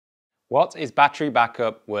What is battery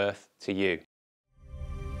backup worth to you?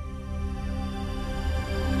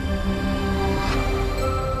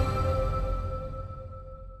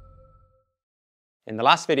 In the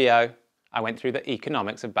last video, I went through the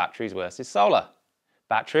economics of batteries versus solar.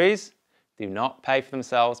 Batteries do not pay for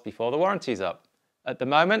themselves before the warranty's up. At the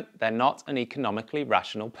moment, they're not an economically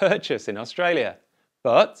rational purchase in Australia.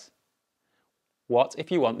 But what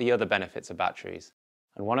if you want the other benefits of batteries?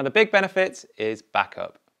 And one of the big benefits is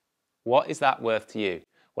backup. What is that worth to you?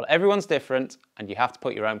 Well, everyone's different and you have to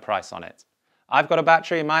put your own price on it. I've got a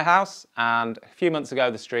battery in my house, and a few months ago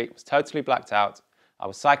the street was totally blacked out. I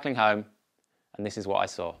was cycling home and this is what I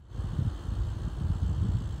saw.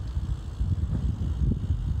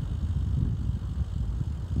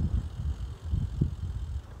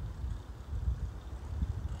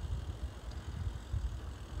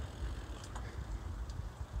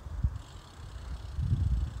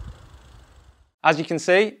 As you can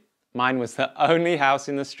see, mine was the only house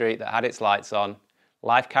in the street that had its lights on.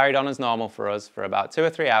 Life carried on as normal for us for about 2 or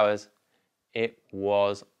 3 hours. It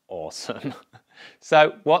was awesome.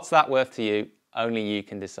 So what's that worth to you? Only you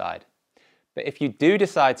can decide. But if you do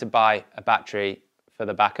decide to buy a battery for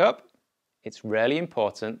the backup, it's really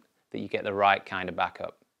important that you get the right kind of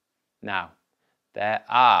backup. Now, there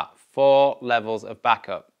are 4 levels of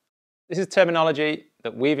backup. This is terminology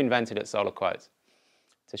that we've invented at Solar Quote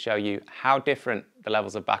to show you how different the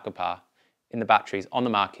levels of backup are in the batteries on the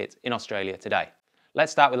market in Australia today.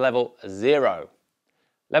 Let's start with level 0.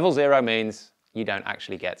 Level 0 means you don't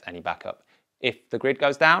actually get any backup. If the grid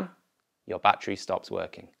goes down, your battery stops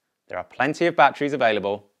working. There are plenty of batteries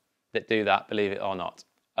available that do that, believe it or not.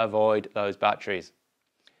 Avoid those batteries.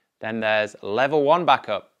 Then there's level 1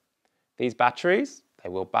 backup. These batteries, they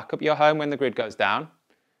will back up your home when the grid goes down,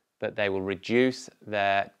 but they will reduce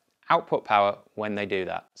their output power when they do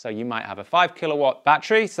that. So you might have a 5 kilowatt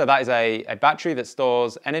battery. So that is a battery that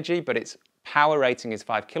stores energy, but its power rating is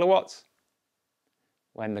 5 kilowatts.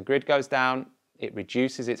 When the grid goes down, it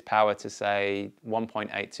reduces its power to, say,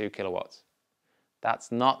 1.82 kilowatts. That's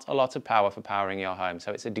not a lot of power for powering your home.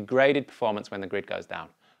 So it's a degraded performance when the grid goes down.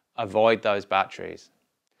 Avoid those batteries.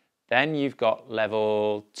 Then you've got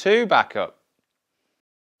level 2 backup.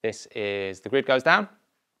 This is the grid goes down.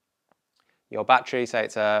 Your battery, say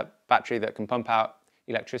it's a battery that can pump out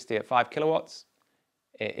electricity at 5 kilowatts.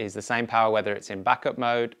 It is the same power whether it's in backup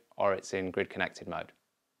mode or it's in grid connected mode.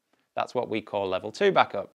 That's what we call level 2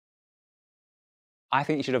 backup. I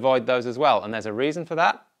think you should avoid those as well, and there's a reason for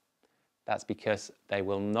that. That's because they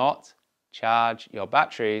will not charge your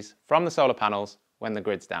batteries from the solar panels when the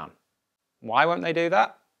grid's down. Why won't they do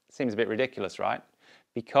that? Seems a bit ridiculous, right?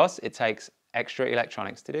 Because it takes extra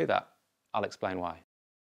electronics to do that. I'll explain why.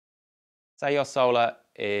 Say your solar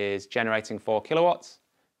is generating 4 kilowatts.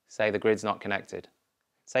 Say the grid's not connected.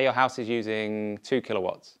 Say your house is using 2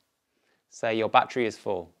 kilowatts. Say your battery is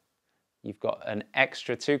full. You've got an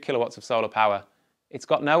extra 2 kilowatts of solar power. It's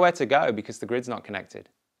got nowhere to go because the grid's not connected.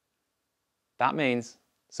 That means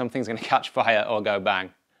something's going to catch fire or go bang,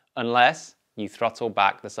 unless you throttle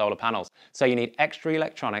back the solar panels. So you need extra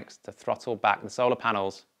electronics to throttle back the solar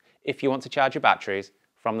panels if you want to charge your batteries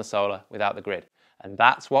from the solar without the grid. And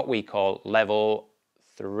that's what we call level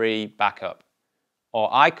 3 backup, or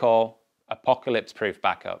I call apocalypse-proof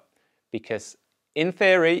backup. Because in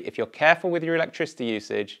theory, if you're careful with your electricity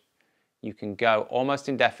usage, you can go almost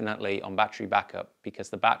indefinitely on battery backup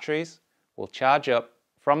because the batteries will charge up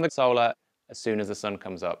from the solar as soon as the sun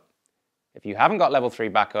comes up. If you haven't got level 3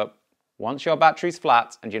 backup, once your battery's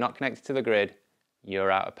flat and you're not connected to the grid,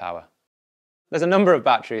 you're out of power. There's a number of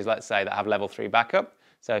batteries, let's say, that have level 3 backup.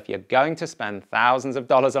 So if you're going to spend thousands of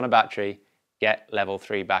dollars on a battery, get level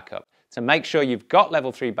 3 backup. To make sure you've got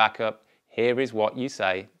level 3 backup, here is what you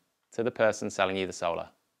say to the person selling you the solar.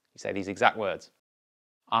 You say these exact words.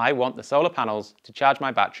 I want the solar panels to charge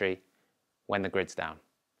my battery when the grid's down.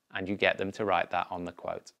 And you get them to write that on the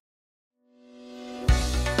quote.